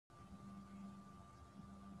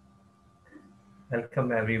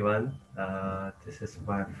Welcome everyone. This is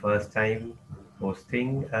my first time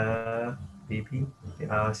hosting, maybe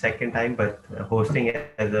second time, but hosting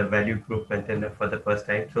as a value group maintainer for the first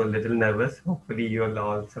time. So a little nervous. Hopefully you'll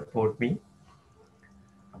all support me.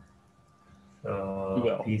 We So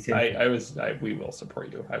will. please We will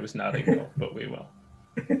support you. I was nodding no, but we will.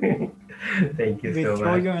 Thank you We so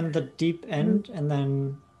throw much. you in the deep end and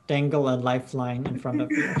then dangle a lifeline in front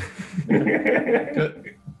of you.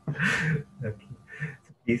 Good. Okay.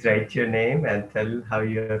 So please write your name and tell how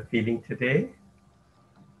you are feeling today.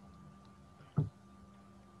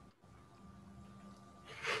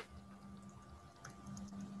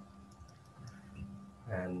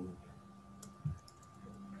 And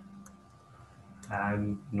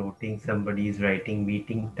I'm noting somebody is writing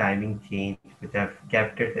meeting timing change, which I've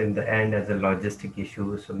kept it in the end as a logistic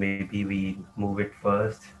issue. So maybe we move it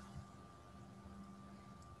first.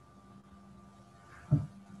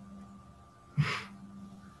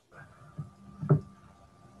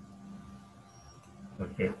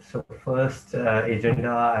 Okay, so first agenda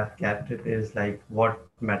I've kept it is like what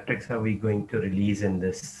metrics are we going to release in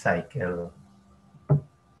this cycle?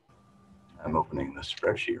 I'm opening the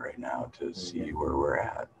spreadsheet right now to see where we're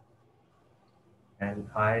at. And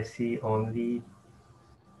I see only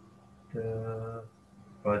the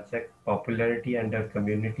project popularity under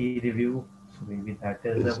community review. So maybe that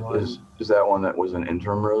is the one. Is that one that was an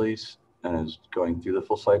interim release and is going through the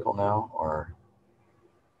full cycle now, or?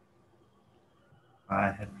 I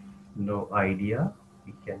have no idea.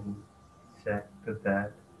 We can check to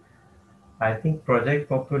that. I think project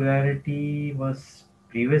popularity was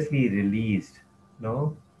previously released.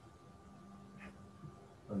 No?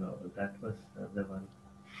 Oh, no, that was the other one.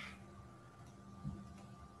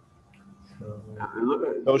 So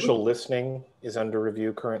Social listening is under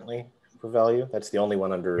review currently for value. That's the only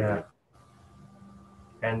one under review.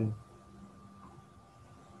 And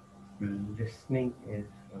listening is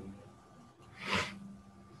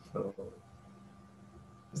so.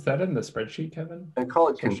 Is that in the spreadsheet, Kevin? I call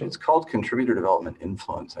it, it's called contributor development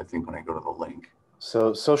influence, I think, when I go to the link.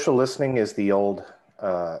 So social listening is the old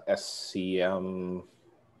SCM.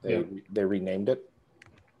 They renamed it.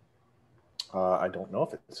 I don't know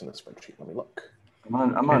if it's in the spreadsheet. Let me look. I'm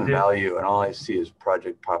on value, and all I see is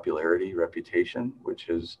project popularity reputation, which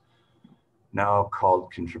is now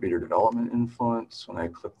called contributor development influence. When I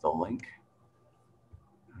click the link,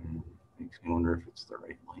 makes me wonder if it's the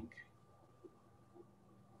right link.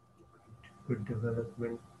 Good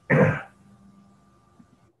development.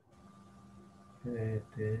 It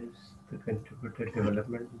is the contributor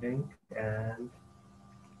development link and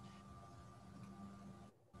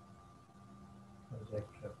project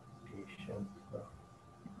reputation.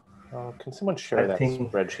 Can someone share that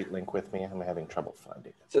spreadsheet link with me? I'm having trouble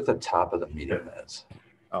finding it. It's at the top of the meeting minutes.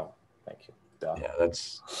 Oh, thank you. Duh. Yeah,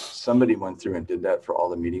 that's somebody went through and did that for all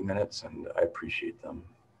the meeting minutes, and I appreciate them.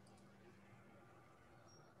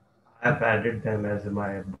 I've added them as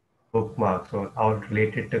my bookmark. So all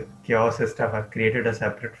related to CHAOSS stuff, I've created a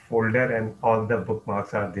separate folder and all the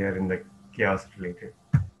bookmarks are there in the CHAOSS related.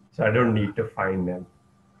 So I don't need to find them.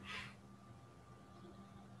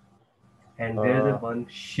 And there's a one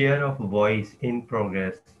share of voice in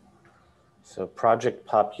progress. So project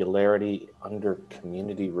popularity under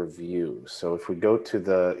community review. So if we go to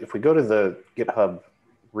the GitHub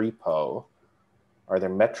repo, are there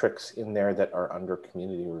metrics in there that are under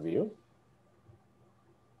community review?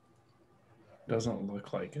 Doesn't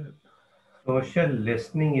look like it. Social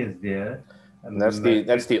listening is there. And that's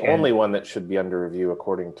the only one that should be under review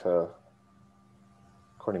according to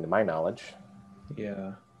my knowledge.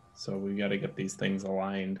 Yeah. So we got to get these things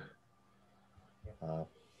aligned.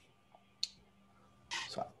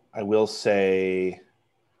 So I will say,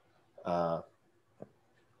 I'm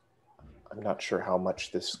not sure how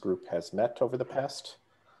much this group has met over the past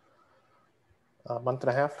month and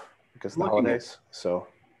a half because of the holidays. So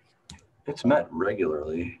it's met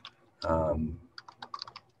regularly. I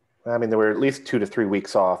mean, there were at least 2 to 3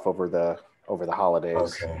 weeks off over the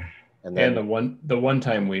holidays. Okay. And then the one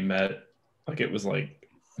time we met, like it was like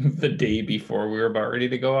the day before we were about ready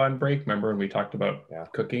to go on break. Remember when we talked about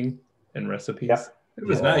cooking and recipes? Yeah. It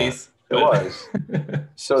was nice. It was.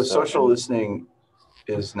 So social listening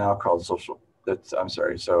is now called social. I'm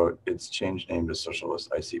sorry. So it's changed name to Socialist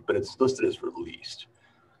IC, but it's listed as released.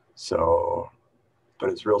 So, but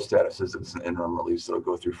its real status is it's an interim release. It'll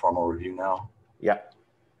go through formal review now. Yeah.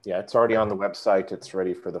 Yeah. It's already on the website. It's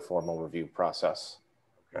ready for the formal review process.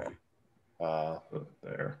 Okay.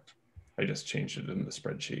 There. I just changed it in the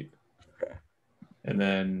spreadsheet. Okay. And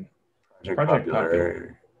then Project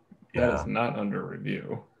popularity. That is not under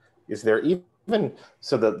review. Is there even,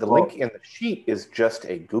 so the Well, link in the sheet is just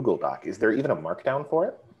a Google Doc. Is there even a markdown for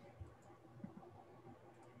it?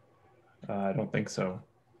 I don't think so.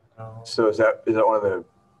 So is that one of the,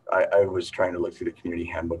 I was trying to look through the community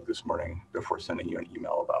handbook this morning before sending you an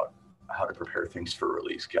email about how to prepare things for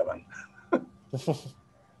release, Kevin.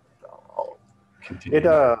 I'll continue.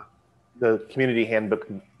 The community handbook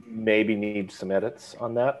maybe needs some edits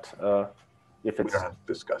on that. If We it's, don't have to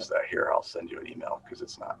discuss that here. I'll send you an email because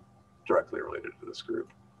it's not directly related to this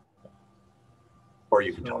group. Or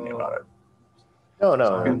you can tell me about it.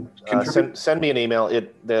 no. Send me an email.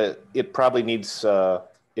 It probably needs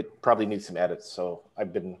some edits. So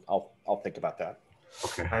I'll think about that.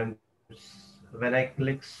 Okay. And when I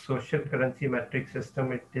click social currency metric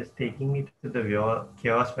system, it is taking me to the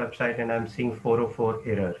CHAOSS website, and I'm seeing 404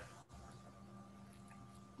 error.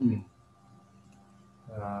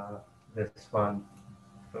 This one.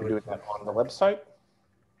 You're doing that on the website?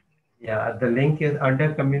 Yeah, the link is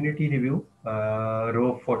under community review,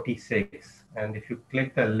 row 46. And if you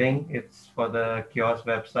click the link, it's for the CHAOSS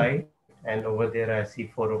website. And over there, I see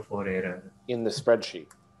 404 error. In the spreadsheet.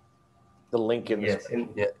 The link in the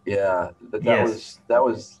spreadsheet. Yeah. But that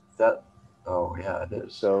was. Oh yeah, it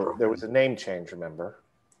is. So there was a name change, remember?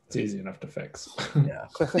 It's easy enough to fix. Yeah.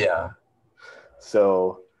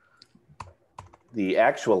 So the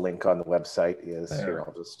actual link on the website is there. here.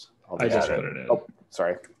 I'll just I just put it in. Oh,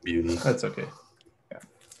 sorry. Beauty. That's okay. Yeah.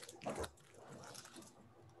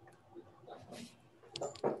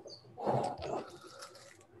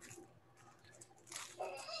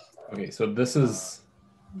 Okay, so this is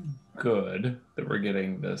good that we're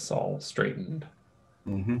getting this all straightened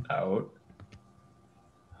out.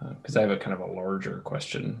 Because I have a kind of a larger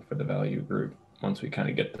question for the value group once we kind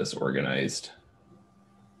of get this organized.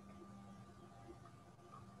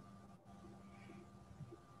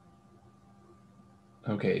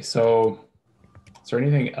 Okay, so is there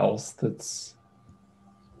anything else that's...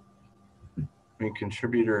 I mean,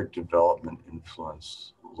 contributor development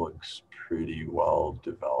influence looks pretty well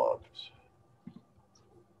developed.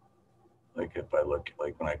 Like if I look,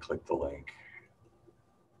 like when I click the link,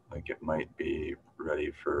 like it might be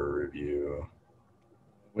ready for review.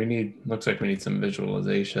 Looks like we need some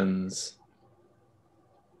visualizations.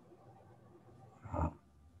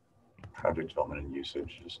 Project development and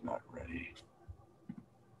usage is not ready.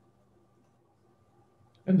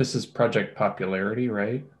 And this is project popularity,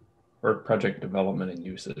 right? Or project development and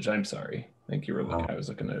usage. I'm sorry. I think you were looking, I was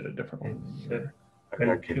looking at a different one.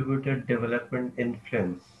 Contributor development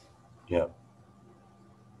influence. Yeah.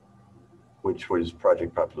 Which was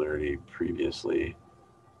project popularity previously.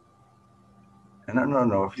 And I don't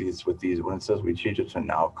know if it's with these, when it says we change it to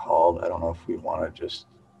now called, I don't know if we want to just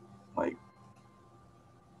like,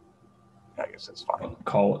 I guess that's fine.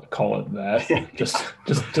 Call it that. just.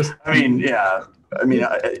 I mean, yeah. I mean,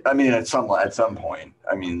 at some point.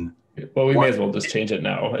 I mean. Well, we may as well just change it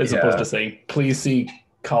now, as opposed to saying, please see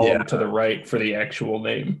column to the right for the actual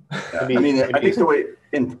name. Yeah. I mean, I think the way,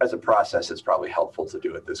 as a process, it's probably helpful to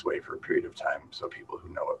do it this way for a period of time, so people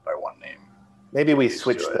who know it by one name. Maybe we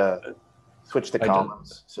switch the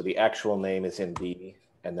columns. So the actual name is in B,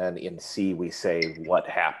 and then in C we say what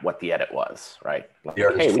the edit was, right? Like, the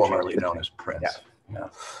artist formerly known as Prince. Yeah.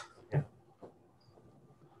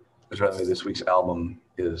 Because this week's album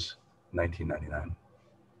is 1999.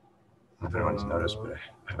 I don't know if anyone's noticed, but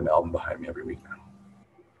I have an album behind me every week now.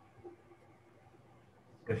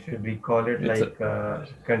 So should we call it like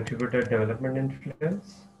contributor development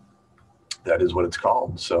influence? That is what it's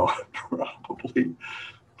called. So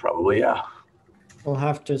probably, yeah. We'll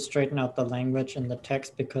have to straighten out the language in the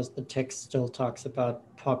text because the text still talks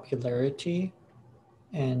about popularity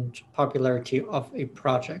and popularity of a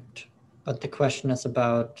project. But the question is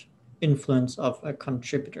about influence of a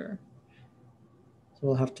contributor. So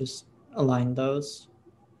we'll have to align those.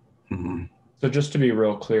 So just to be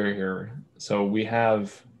real clear here, so we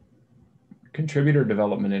have contributor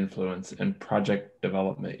development influence and project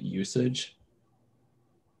development usage.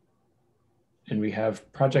 And we have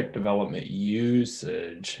project development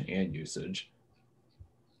usage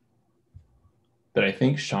that I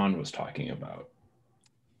think Sean was talking about.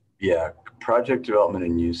 Yeah, project development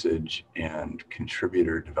and usage and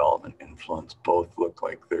contributor development influence both look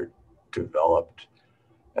like they're developed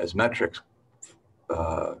as metrics.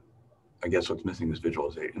 I guess what's missing is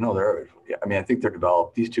visualization. No, they're, yeah, I mean, I think they're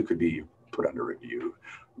developed. These two could be put under review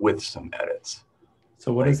with some edits.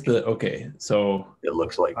 So what is the, okay, so. It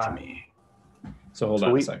looks like to me. So hold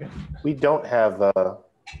on a second. We don't have, I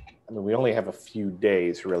mean, we only have a few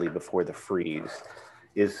days really before the freeze.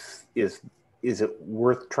 Is it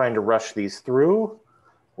worth trying to rush these through?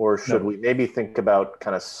 Or should we maybe think about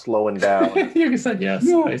kind of slowing down? You said yes.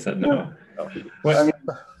 No, I said no. Oh. What? I mean,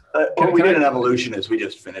 what we can did I- in evolution is we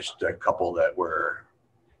just finished a couple that were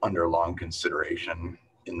under long consideration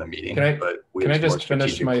in the meeting. Can I- but we can have I some more just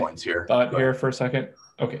finish strategic my points here? thought Go here ahead. for a second?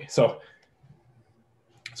 Okay, so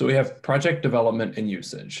we have project development and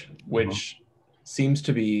usage, which seems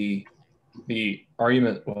to be, the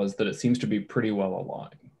argument was that it seems to be pretty well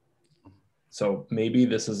aligned. So maybe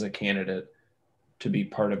this is a candidate to be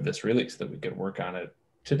part of this release, that we could work on it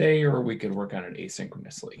today or we could work on it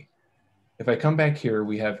asynchronously. If I come back here,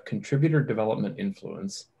 we have contributor development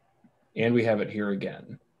influence, and we have it here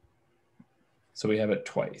again. So we have it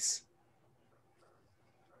twice.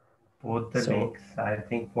 Both the So- links, I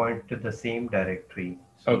think, point to the same directory.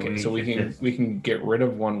 Okay, so we should can just- we can get rid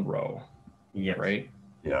of one row, Yes. right?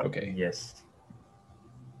 Yeah. Okay. Yes.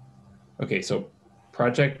 Okay, so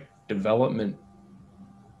project development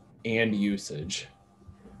and usage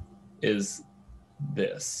is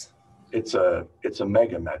this. It's a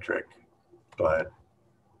mega metric, but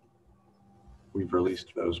we've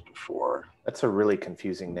released those before. That's a really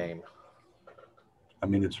confusing name. I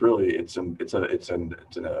mean, it's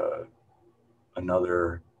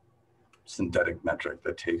another synthetic metric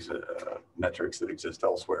that takes metrics that exist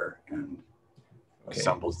elsewhere and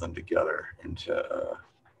assembles them together into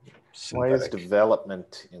Why is synthetic.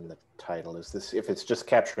 development in the title? Is this, if it's just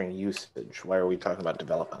capturing usage, why are we talking about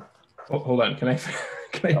development? Hold on, can I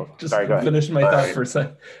Oh, just sorry, go ahead. finish my All thought right. for a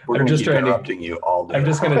second? We're I'm going to just keep trying to- interrupting you all day. I'm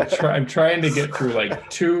just gonna try. I'm trying to get through like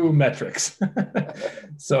two metrics.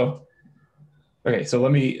 So, okay. So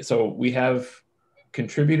let me. So we have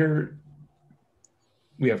contributor.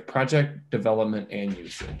 We have project development and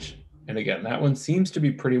usage, and again, that one seems to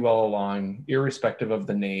be pretty well along, irrespective of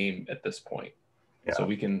the name at this point. Yeah. So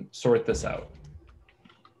we can sort this out.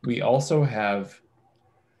 We also have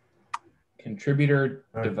contributor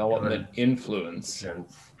development influence.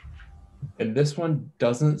 And this one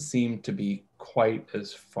doesn't seem to be quite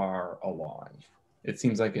as far along. It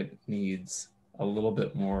seems like it needs a little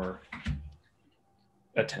bit more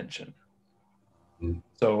attention.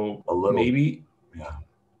 So A little, maybe, yeah.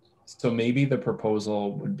 so maybe the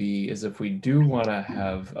proposal would be is if we do want to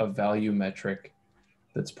have a value metric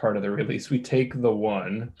that's part of the release, we take the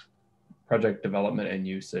one, project development and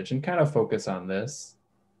usage, and kind of focus on this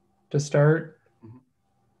to start.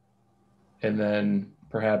 And then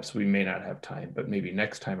perhaps we may not have time, but maybe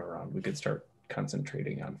next time around we could start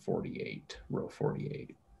concentrating on 48, row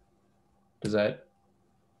 48. Does that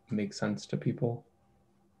make sense to people?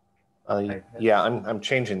 Yeah, I'm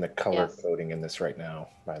changing the color Yes. coding in this right now,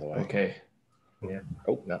 by the way. Okay.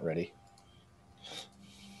 Oh, not ready.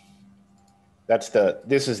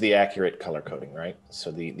 This is the accurate color coding, right? So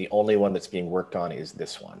the only one that's being worked on is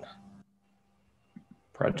this one.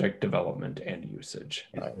 Project development and usage.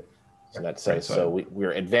 Right. So that says, so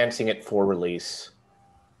we're advancing it for release.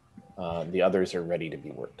 The others are ready to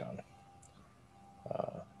be worked on.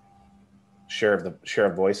 Share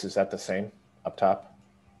of voice, is that the same up top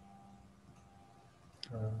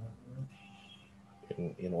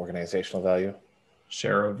in organizational value?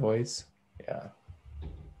 Share of voice? Yeah.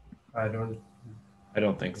 I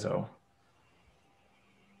don't think so.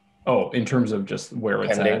 Oh, in terms of just where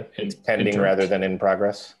it's Pending? at. It's pending rather than in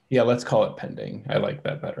progress? Yeah, let's call it pending. I like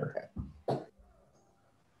that better. Okay.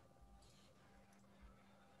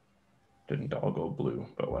 Didn't all go blue,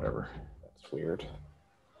 but whatever. That's weird.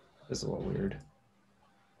 It's a little weird.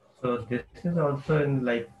 So this is also in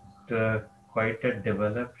like quite a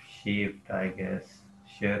developed shape, I guess.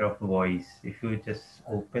 Share of voice. If you just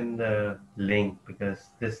open the link, because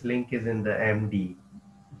this link is in the MD,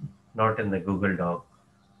 not in the Google Doc,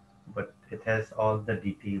 but it has all the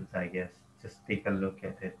details, I guess. Just take a look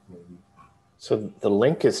at it, maybe. So the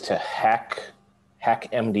link is to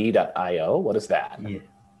hackmd.io. What is that? Yeah.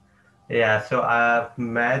 Yeah. So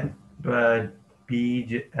Matt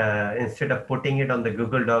instead of putting it on the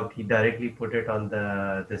Google Doc, he directly put it on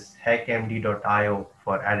this hackmd.io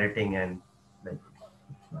for editing and like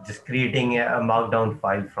just creating a markdown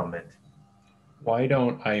file from it. Why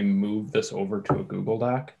don't I move this over to a Google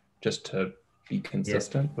Doc just to be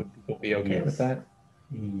consistent? Would people be okay with that?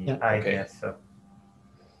 Yeah, I Okay. guess so.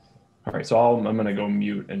 All right, so I'm going to go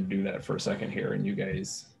mute and do that for a second here, and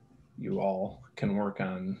you all can work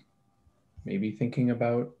on maybe thinking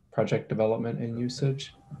about project development and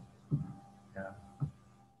usage. Yeah.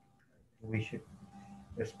 We should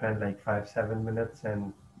spend like 5-7 minutes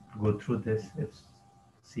and go through this,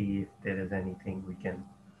 see if there is anything we can.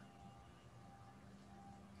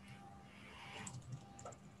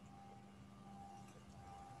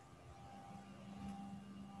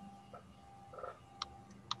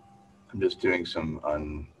 I'm just doing some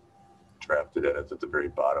undrafted edits at the very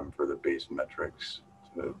bottom for the base metrics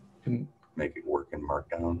to make it work in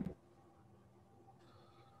Markdown.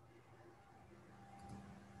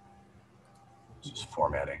 Just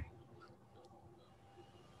formatting.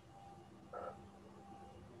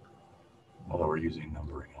 Although we're using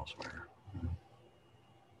numbering elsewhere.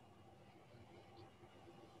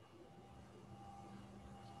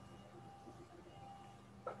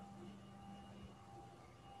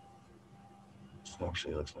 This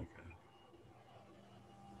actually looks like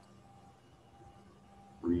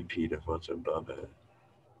a repeat of what's above it.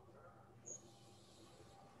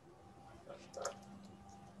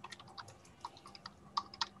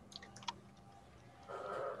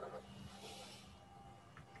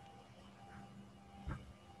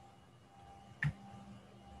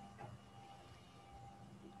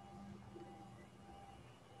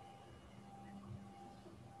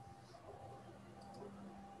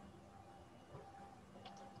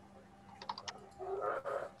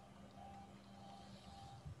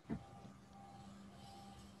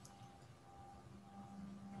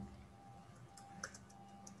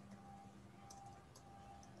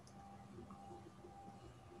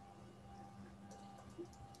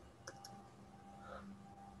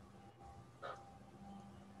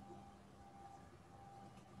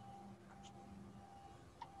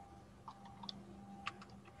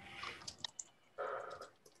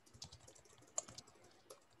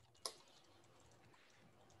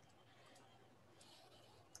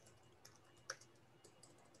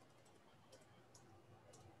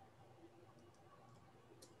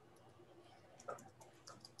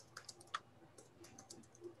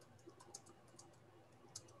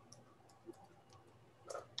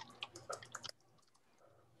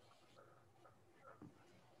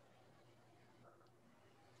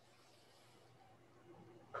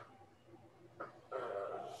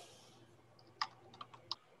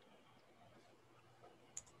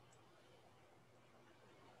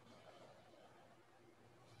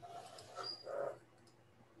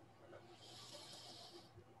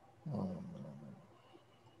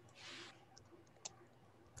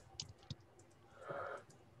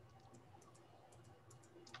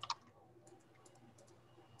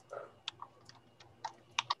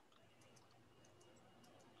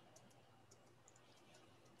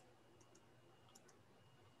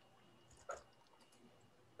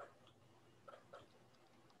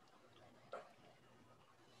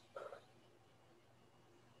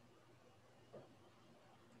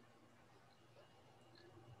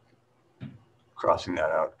 Crossing that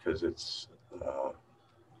out because it's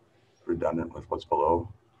redundant with what's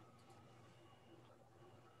below.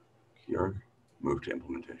 Georg, move to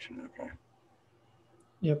implementation. Okay.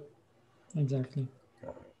 Yep, exactly.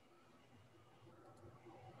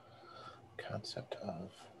 Concept of.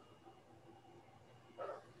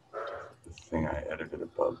 The thing I edited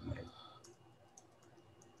above might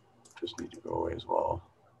just need to go away as well.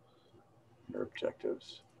 Under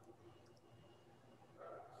objectives.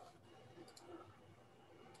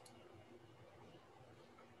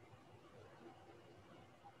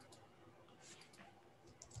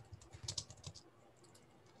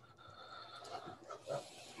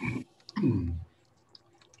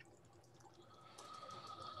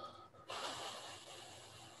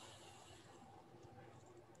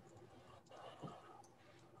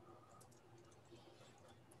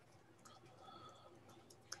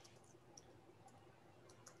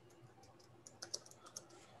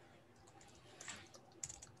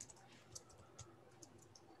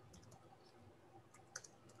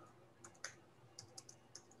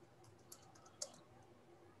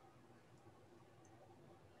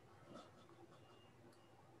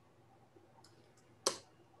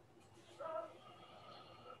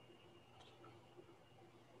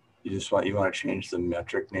 You want to change the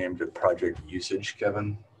metric name to project usage,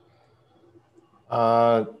 Kevin?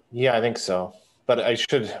 Yeah, I think so. But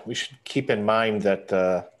we should keep in mind that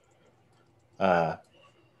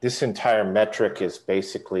this entire metric is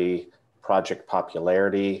basically project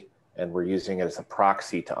popularity, and we're using it as a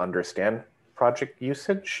proxy to understand project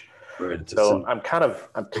usage. Right. So I'm kind of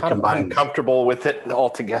uncomfortable with it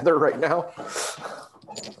altogether right now.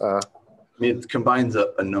 I mean, it combines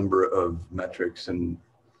a number of metrics, and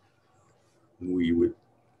we would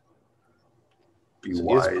be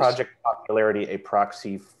wise. Is project popularity a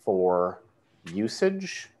proxy for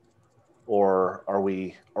usage, or are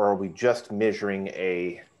we just measuring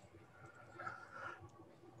a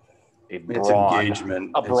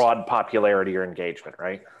broad popularity or engagement,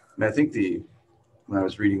 right? I mean, I think when I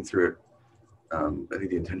was reading through it, I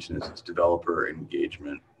think the intention is it's developer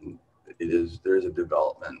engagement. There is a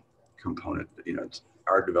development component. You know,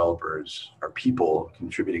 our developers, our people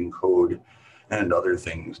contributing code and other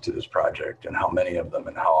things to this project, and how many of them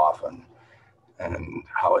and how often, and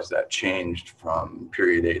how has that changed from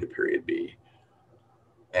period A to period B.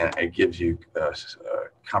 And it gives you a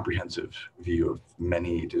comprehensive view of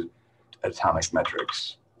many atomic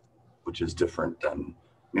metrics, which is different than,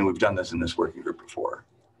 I mean, we've done this in this working group before.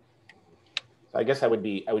 I guess I would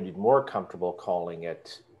be more comfortable calling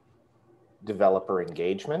it developer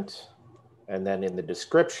engagement. And then in the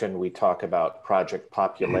description, we talk about project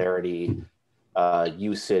popularity,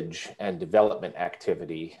 usage, and development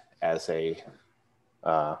activity as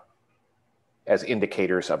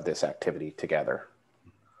indicators of this activity together.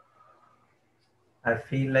 I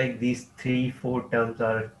feel like these 3-4 terms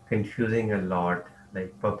are confusing a lot,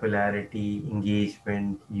 like popularity,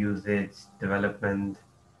 engagement, usage, development.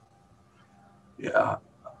 Yeah,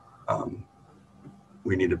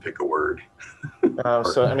 we need to pick a word.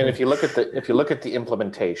 So I mean, if you look at the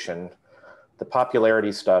implementation, the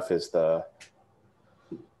popularity stuff is the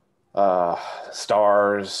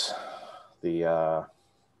stars, you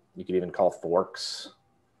could even call forks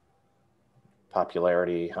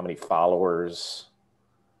popularity, how many followers.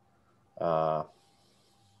 The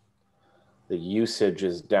usage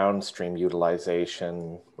is downstream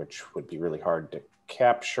utilization, which would be really hard to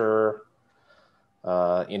capture.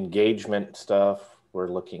 Engagement stuff, we're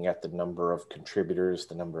looking at the number of contributors,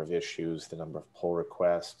 the number of issues, the number of pull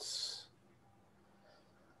requests.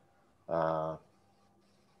 I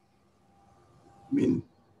mean,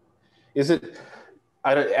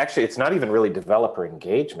 actually, it's not even really developer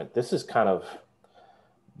engagement. This is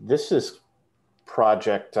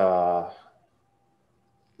project,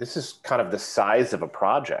 this is kind of the size of a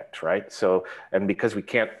project, right? So, and because we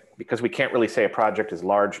can't really say a project is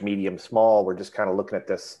large, medium, small, we're just kind of looking at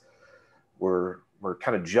this, we're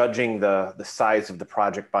kind of judging the size of the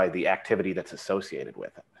project by the activity that's associated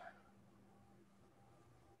with it.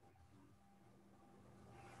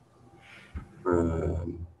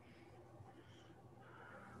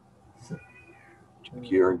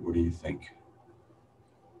 Georg, what do you think?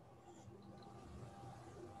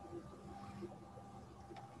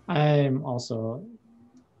 I'm also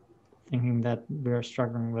thinking that we're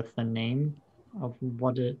struggling with the name of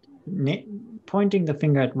what pointing the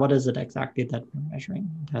finger at what is it exactly that we're measuring.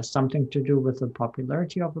 It has something to do with the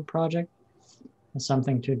popularity of a project. It has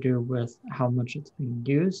something to do with how much it's being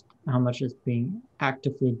used, how much is being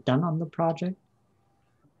actively done on the project.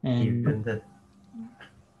 And even the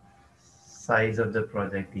size of the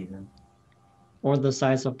project even. Or the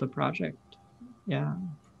size of the project. Yeah.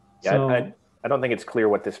 Yeah, So I don't think it's clear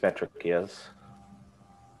what this metric is.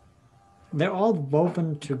 They're all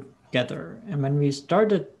woven together. And when we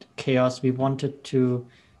started CHAOSS, we wanted to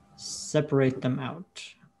separate them out.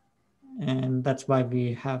 And that's why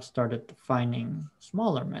we have started defining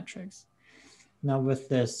smaller metrics. Now with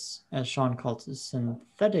this, as Sean calls it,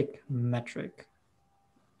 synthetic metric,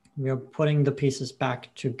 we are putting the pieces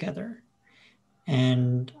back together.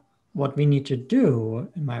 And what we need to do,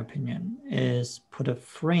 in my opinion, is put a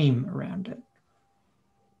frame around it.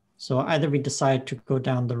 So either we decide to go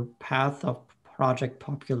down the path of project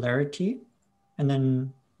popularity, and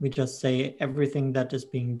then we just say everything that is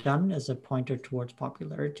being done is a pointer towards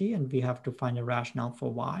popularity, and we have to find a rationale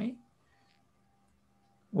for why,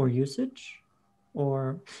 or usage,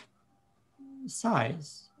 or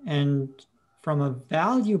size. And from a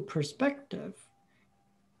value perspective,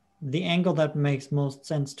 the angle that makes most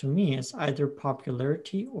sense to me is either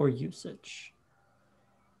popularity or usage.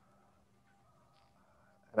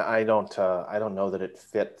 I don't know that it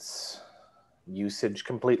fits usage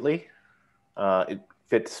completely. It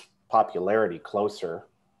fits popularity closer.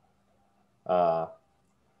 But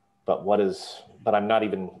I'm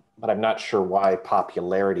not sure why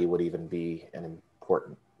popularity would even be an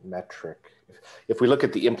important metric. If we look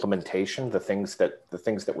at the implementation, the things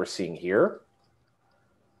that we're seeing here,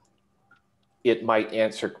 it might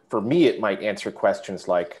answer questions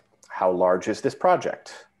like, how large is this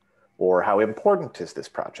project? Or how important is this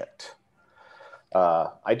project?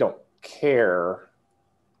 I don't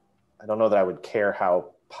know that I would care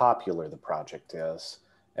how popular the project is,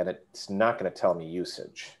 and it's not going to tell me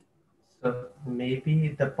usage. So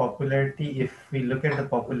maybe the popularity, if we look at the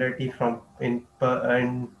popularity from in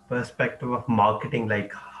perspective of marketing,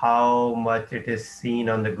 like how much it is seen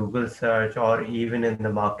on the Google search, or even in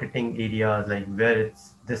the marketing areas, like where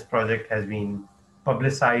this project has been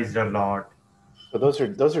publicized a lot. So those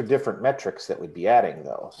are different metrics that we'd be adding,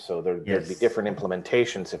 though. So there'd be different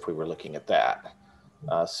implementations if we were looking at that.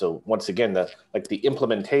 So once again, the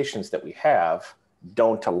implementations that we have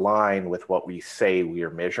don't align with what we say we are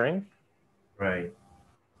measuring. Right.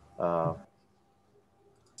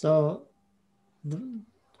 So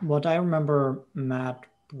what I remember Matt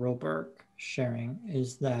Broberg sharing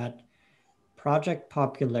is that project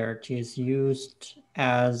popularity is used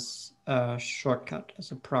as a shortcut, as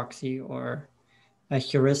a proxy or a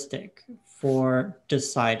heuristic for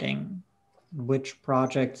deciding which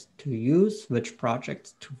projects to use, which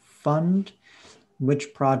projects to fund,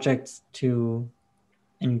 which projects to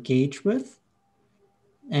engage with.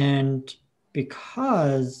 And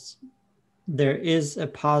because there is a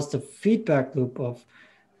positive feedback loop of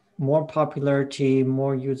more popularity,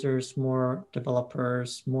 more users, more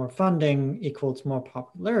developers, more funding equals more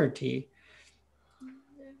popularity,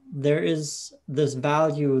 there is this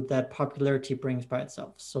value that popularity brings by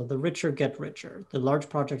itself. So the richer get richer, the large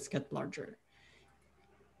projects get larger.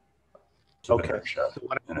 Okay. So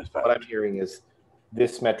what I'm hearing is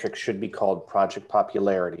this metric should be called project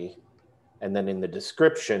popularity. And then in the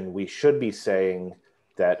description, we should be saying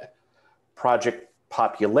that project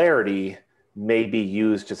popularity may be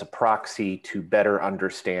used as a proxy to better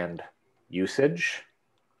understand usage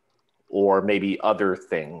or maybe other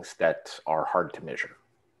things that are hard to measure.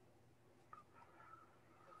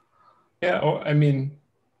 Yeah, I mean,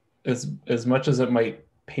 as much as it might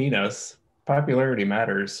pain us, popularity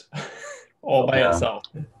matters all by itself.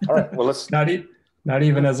 All right, well, let's not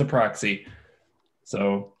even as a proxy.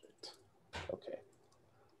 So okay,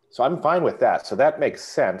 so I'm fine with that. So that makes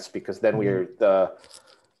sense because then we're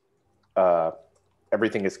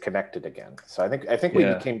everything is connected again. So I think we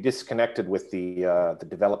became disconnected with the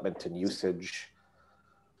development and usage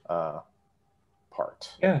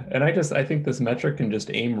part. Yeah, and I think this metric can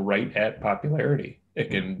just aim right at popularity.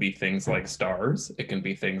 It can be things like stars. It can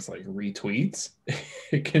be things like retweets.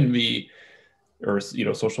 It can be, or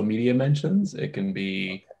social media mentions. It can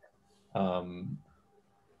be the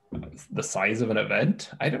size of an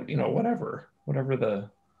event. I don't, whatever the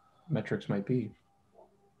metrics might be.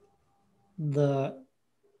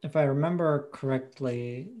 If I remember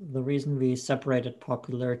correctly, the reason we separated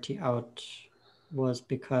popularity out was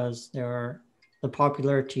because there are the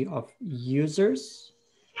popularity of users,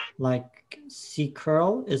 like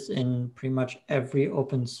C-curl is in pretty much every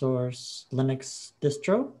open source Linux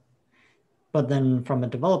distro. But then from a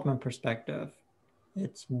development perspective,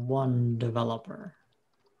 it's one developer.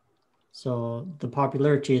 So the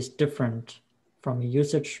popularity is different from a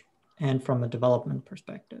usage and from a development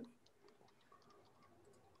perspective.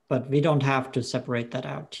 But we don't have to separate that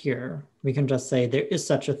out here. We can just say there is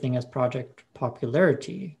such a thing as project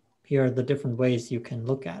popularity. Here are the different ways you can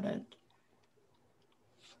look at it.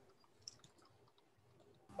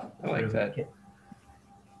 I like that.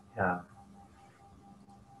 Yeah.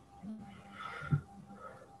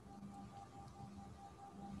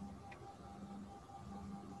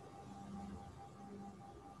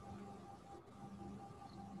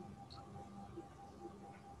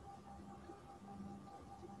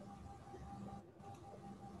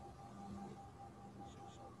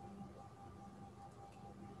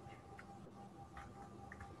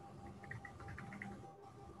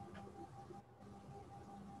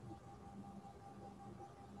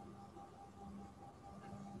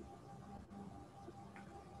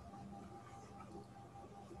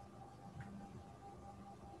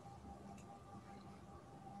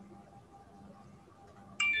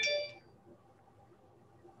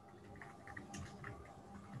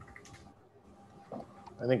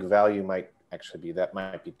 I think value might actually be, that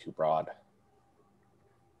might be too broad.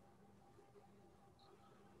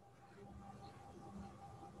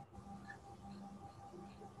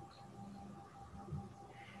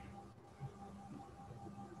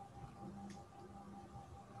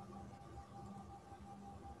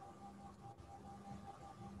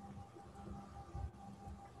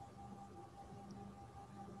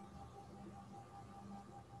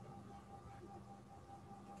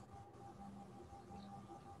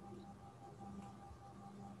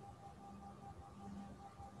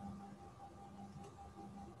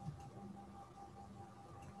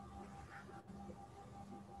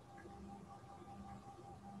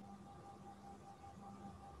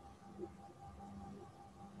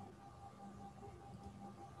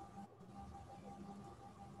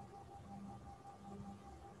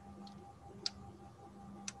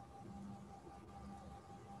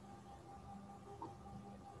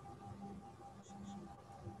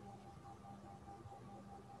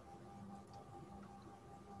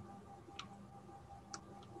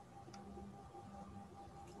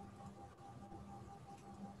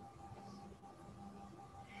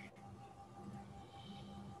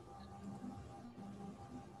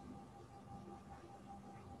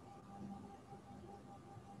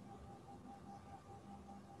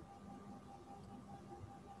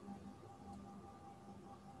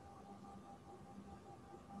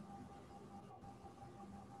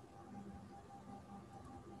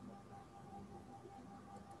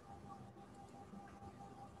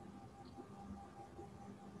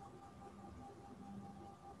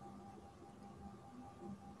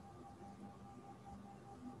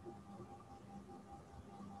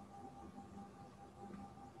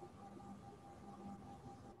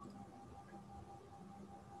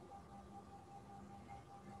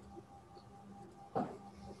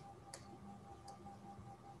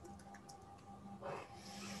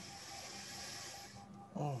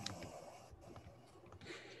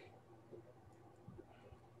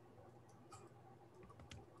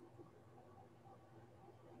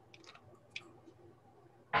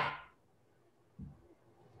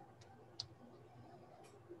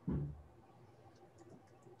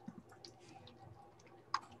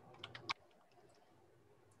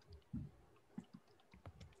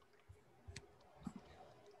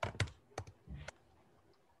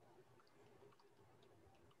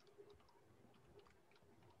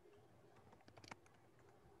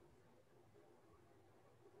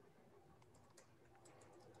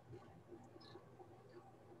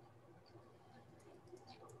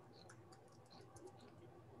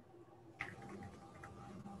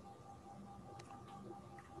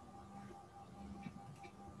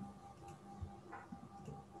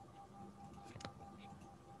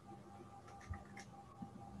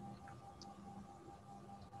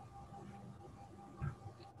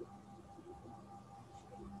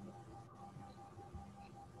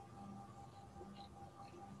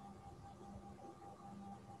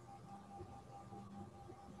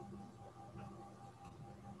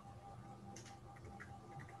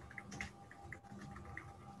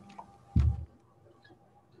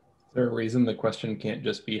 there a reason the question can't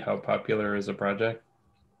just be how popular is a project?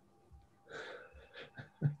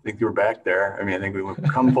 I think we're back there. I mean, I think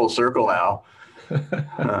we've come full circle now.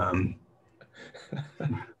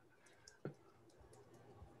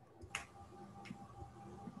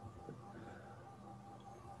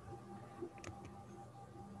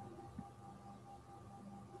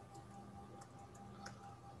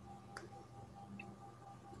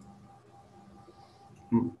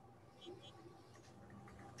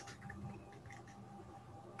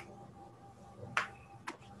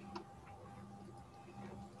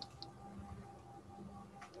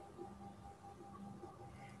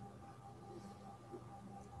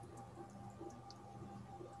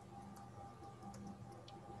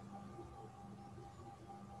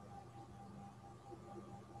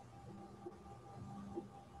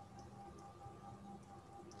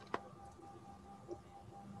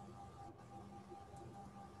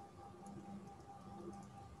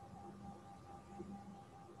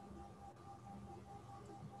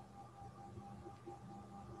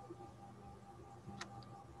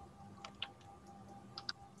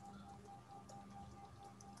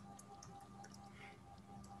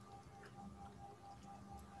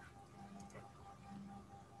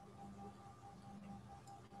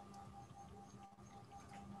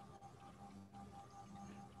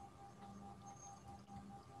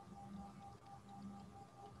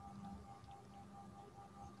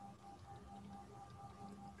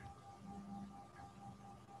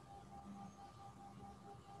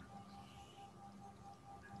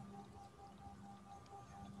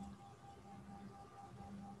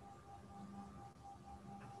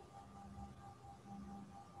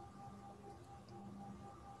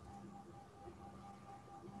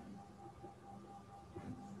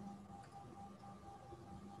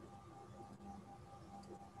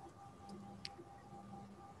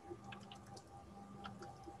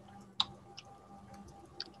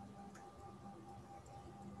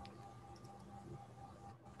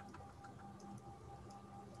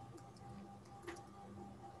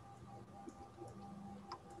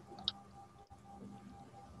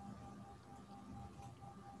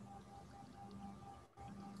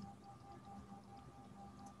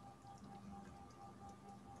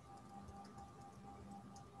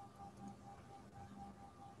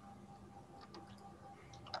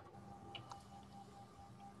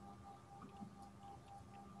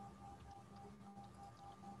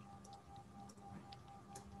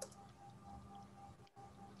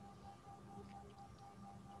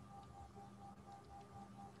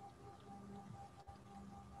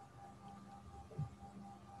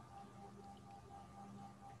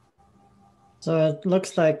 So it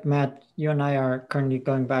looks like, Matt, you and I are currently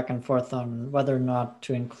going back and forth on whether or not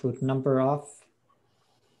to include number of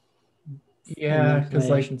in the Yeah, because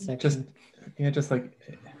like implementation just section. just like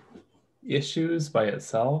issues by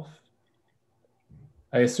itself.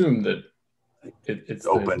 I assume that it's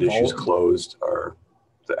Opened, the issues vault. closed are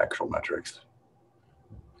the actual metrics.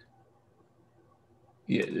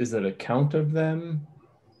 Yeah, is it a count of them?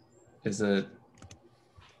 Is it?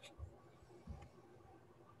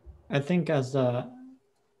 I think as a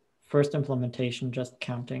first implementation, just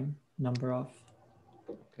counting number of.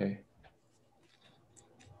 Okay.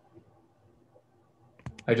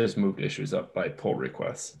 I just moved issues up by pull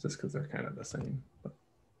requests just because they're kind of the same. But...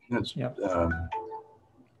 Yep.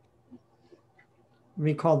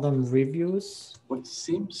 We call them reviews. What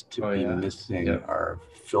seems to be missing are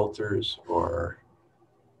filters or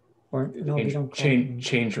no, we don't call them.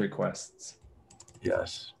 Change requests.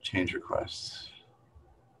 Yes, change requests.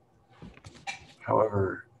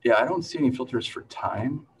 However, yeah, I don't see any filters for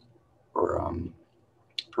time or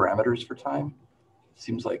parameters for time.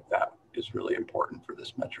 Seems like that is really important for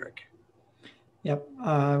this metric. Yep,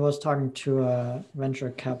 I was talking to a venture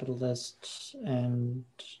capitalist, and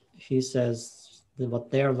he says that what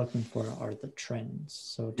they're looking for are the trends.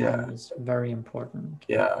 So time is very important.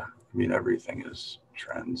 Yeah, I mean, everything is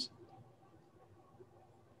trends.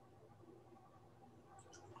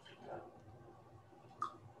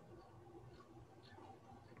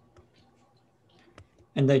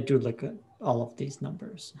 And they do look at all of these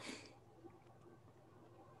numbers.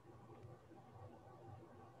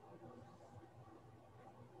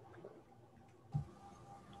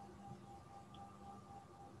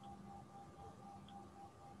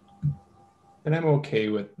 And I'm okay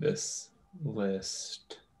with this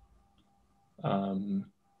list. Yeah,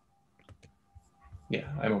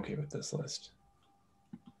 I'm okay with this list.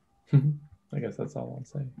 I guess that's all I'll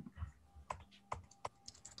say.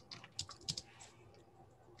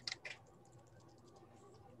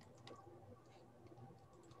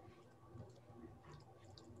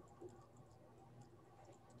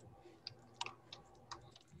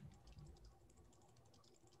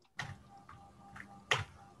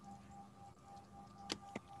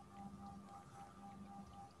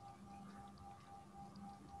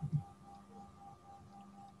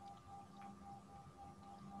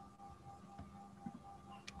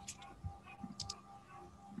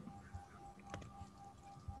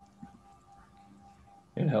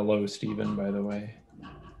 hello, Stephen, by the way.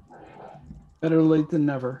 Better late than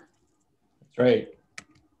never. That's right.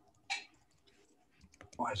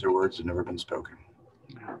 Wiser words have never been spoken.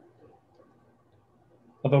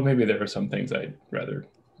 Although maybe there are some things I'd rather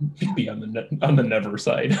be on the never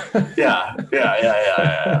side. Yeah.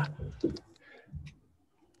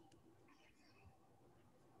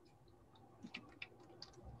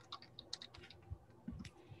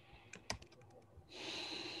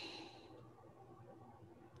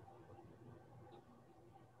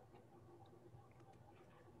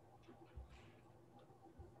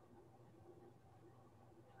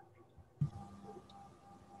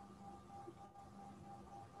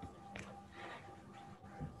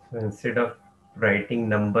 So instead of writing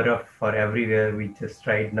number of for everywhere, we just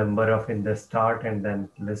write number of in the start and then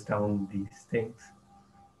list down these things.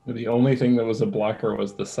 The only thing that was a blocker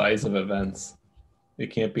was the size of events. It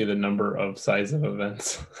can't be the number of size of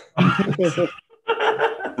events. The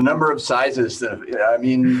number of sizes that, I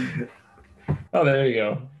mean. Oh, there you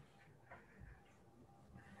go.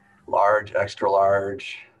 Large, extra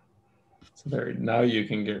large. So there, now you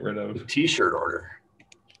can get rid of T-shirt order.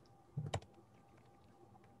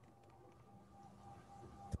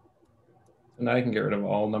 And I can get rid of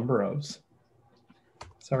all number ofs.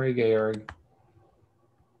 Sorry, Georg.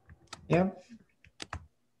 Yep.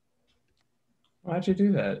 Why'd you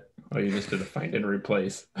do that? Oh, you just did a find and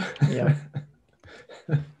replace. Yeah.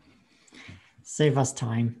 Save us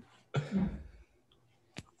time.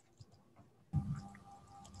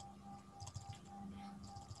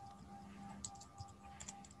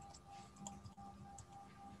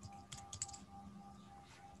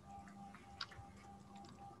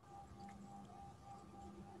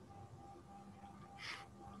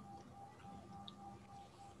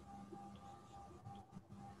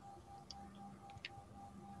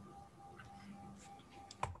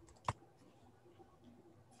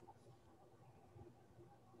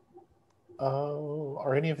 Oh,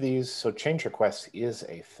 are any of these, so change requests is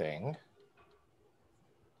a thing.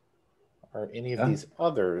 Are any of these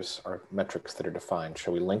others are metrics that are defined?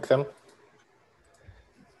 Shall we link them?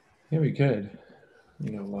 Yeah, we could.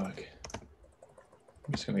 You know, look.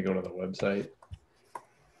 I'm just going to go to the website.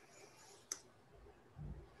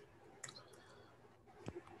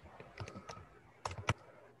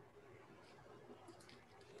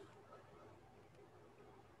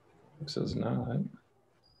 This is not.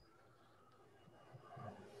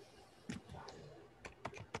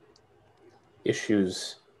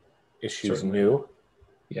 Issues Certainly. new.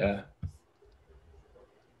 Yeah.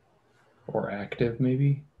 Or active,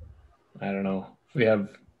 maybe. I don't know. We have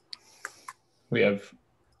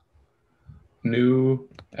new,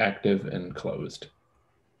 active, and closed.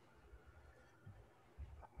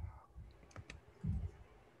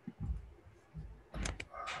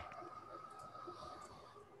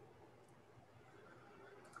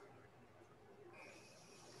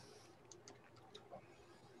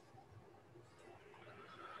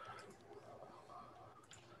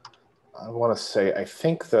 I want to say, I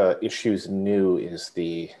think the issues new is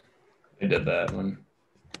the, I did that one.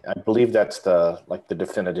 I believe that's the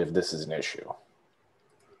definitive, this is an issue.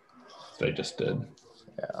 So I just did.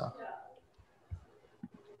 Yeah.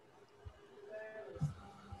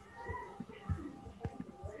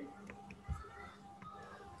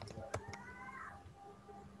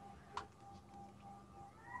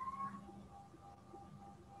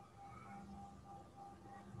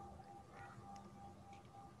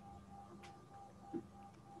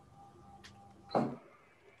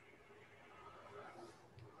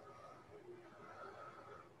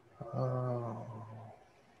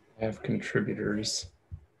 I have contributors.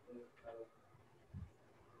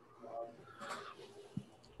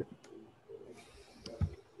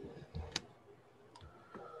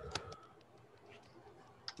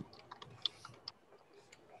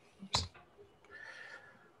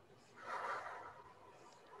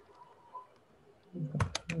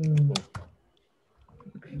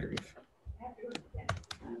 Good grief.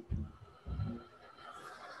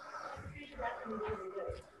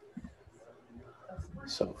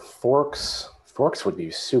 So forks would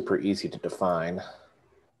be super easy to define.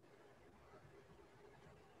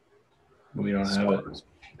 We don't have it.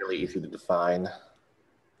 Really easy to define.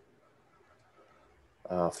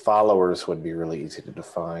 Followers would be really easy to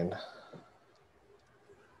define.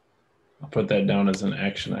 I'll put that down as an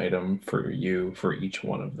action item for you for each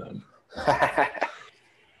one of them.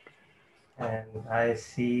 And I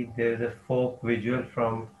see there's a folk visual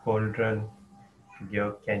from Cauldron.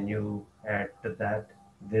 Yo, can you add to that?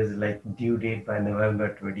 There's like due date by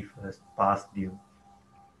November 21st, past due.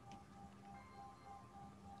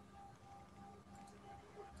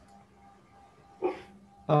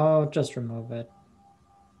 Oh, just remove it.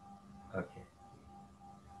 Okay.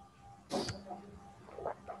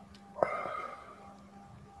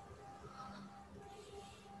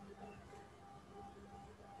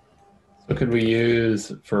 So could we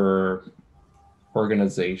use for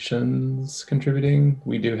organizations contributing?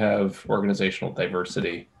 We do have organizational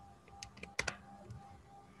diversity.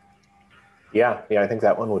 Yeah, I think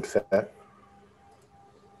that one would fit.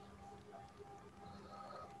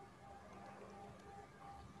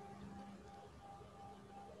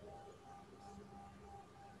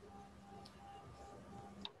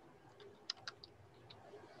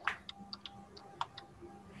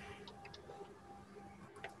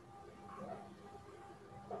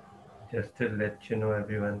 Just to let you know,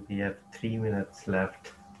 everyone, we have 3 minutes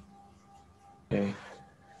left. Okay.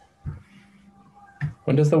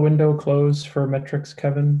 When does the window close for metrics,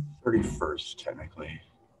 Kevin? 31st, technically.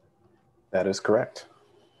 That is correct.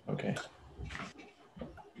 Okay.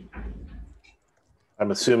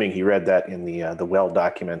 I'm assuming he read that in the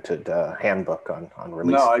well-documented handbook on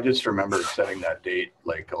release. No, I just remembered setting that date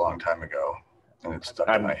like a long time ago, and it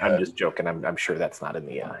stuck in my head. I'm just joking. I'm sure that's not in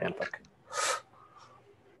the handbook.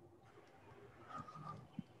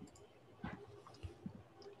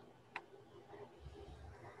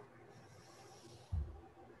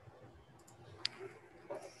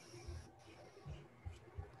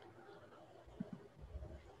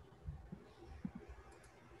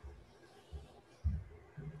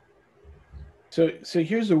 So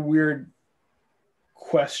here's a weird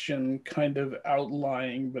question, kind of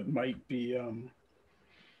outlying, but might be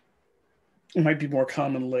more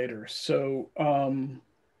common later. So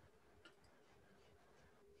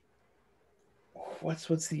what's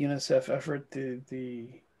the UNICEF effort? The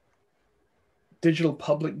Digital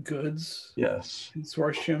Public Goods Yes.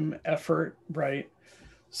 Consortium effort, right?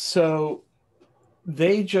 So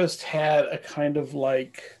they just had a kind of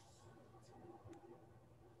like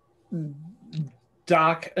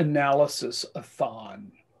doc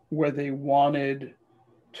analysis-a-thon where they wanted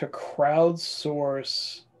to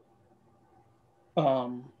crowdsource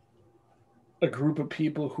a group of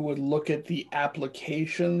people who would look at the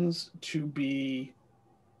applications to be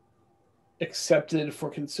accepted for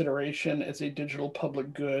consideration as a digital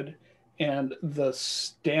public good and the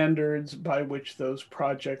standards by which those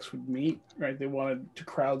projects would meet, right? They wanted to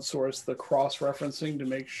crowdsource the cross-referencing to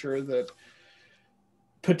make sure that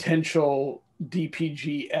potential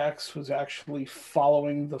DPGX was actually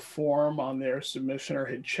following the form on their submission or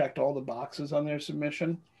had checked all the boxes on their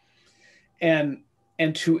submission. And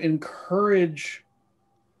to encourage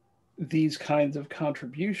these kinds of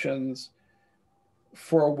contributions,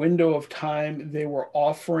 for a window of time, they were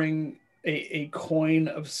offering a coin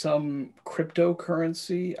of some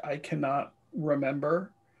cryptocurrency. I cannot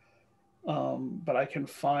remember, but I can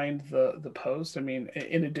find the post. I mean,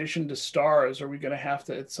 in addition to stars, are we going to have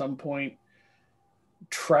to at some point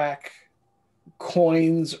track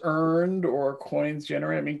coins earned or coins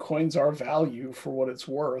generated? I mean, coins are value for what it's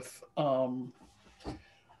worth.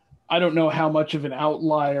 I don't know how much of an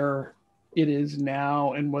outlier it is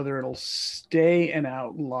now and whether it'll stay an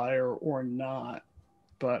outlier or not.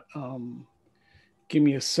 But give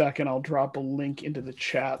me a second. I'll drop a link into the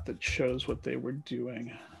chat that shows what they were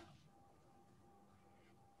doing.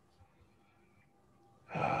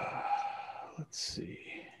 Let's see.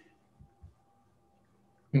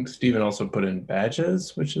 I think Stephen also put in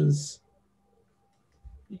badges, which is...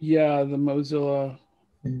 Yeah, the Mozilla...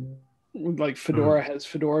 Like Fedora has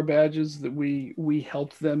Fedora badges that we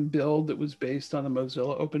helped them build that was based on the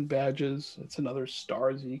Mozilla Open badges. It's another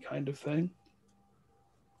Stars-y kind of thing.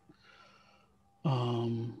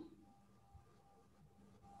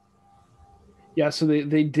 Yeah, so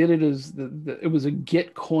they did it as it was a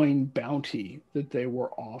Gitcoin bounty that they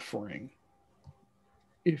were offering.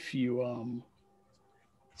 If you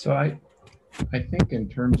So I think in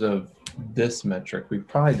terms of this metric, we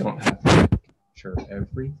probably don't have to capture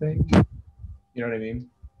everything. You know what I mean?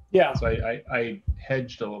 Yeah. So I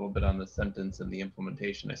hedged a little bit on the sentence in the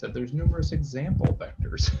implementation. I said there's numerous example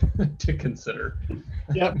vectors to consider.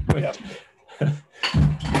 Yep.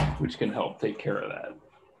 Which can help take care of that.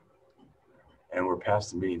 And we're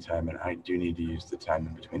past the meeting time, and I do need to use the time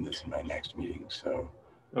in between this and my next meeting. So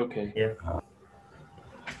okay. Yeah.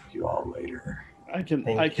 You all later. I can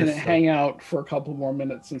hang out for a couple more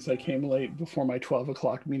minutes since I came late before my 12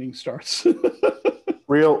 o'clock meeting starts.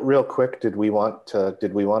 Real quick, did we want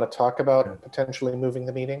to talk about potentially moving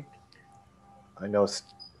the meeting? I know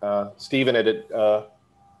Stephen had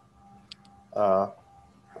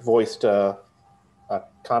voiced a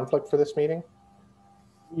conflict for this meeting.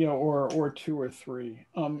 You know, or 2 or 3.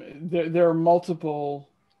 There are multiple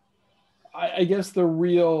I guess the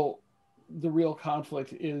real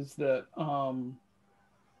conflict is that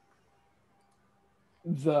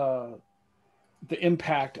the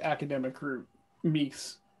impact academic group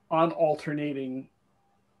meets on alternating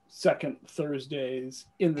second Thursdays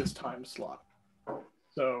in this time slot.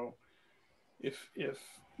 So if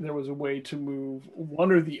there was a way to move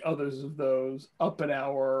one or the others of those up an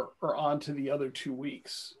hour or onto the other 2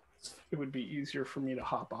 weeks, it would be easier for me to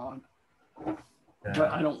hop on.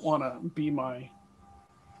 But I don't want to be my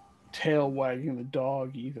tail wagging the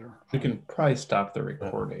dog either. We can probably stop the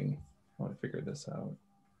recording while I figure this out.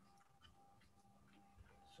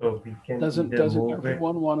 So we can Doesn't either move it.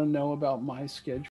 everyone want to know about my schedule?